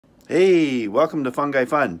Hey, welcome to Fungi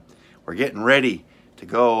Fun. We're getting ready to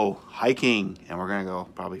go hiking and we're gonna go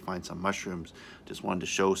probably find some mushrooms. Just wanted to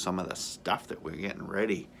show some of the stuff that we're getting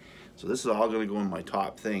ready. So this is all gonna go in my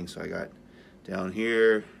top thing. So I got down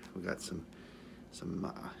here, we got some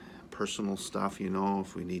personal stuff, you know,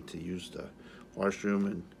 if we need to use the washroom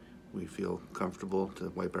and we feel comfortable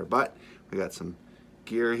to wipe our butt. We got some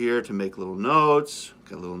gear here to make little notes,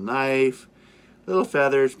 got a little knife, little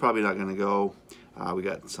feathers, probably not gonna go. We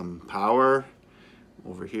got some power.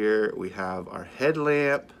 Over here we have our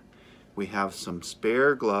headlamp. We have some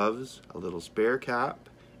spare gloves, a little spare cap,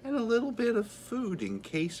 and a little bit of food in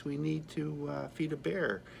case we need to feed a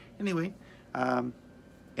bear. Anyway, and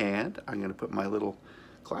I'm going to put my little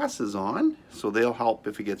glasses on so they'll help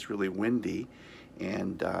if it gets really windy.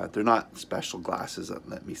 And they're not special glasses that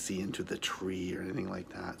let me see into the tree or anything like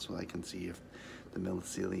that, so I can see if the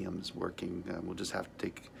mycelium is working. We'll just have to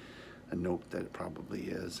take a note that it probably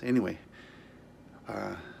is. Anyway,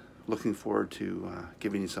 looking forward to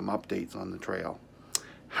giving you some updates on the trail.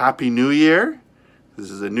 Happy New Year!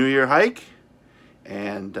 This is a New Year hike,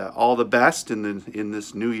 and all the best in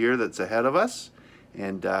this new year that's ahead of us.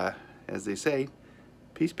 And as they say,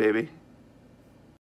 peace, baby.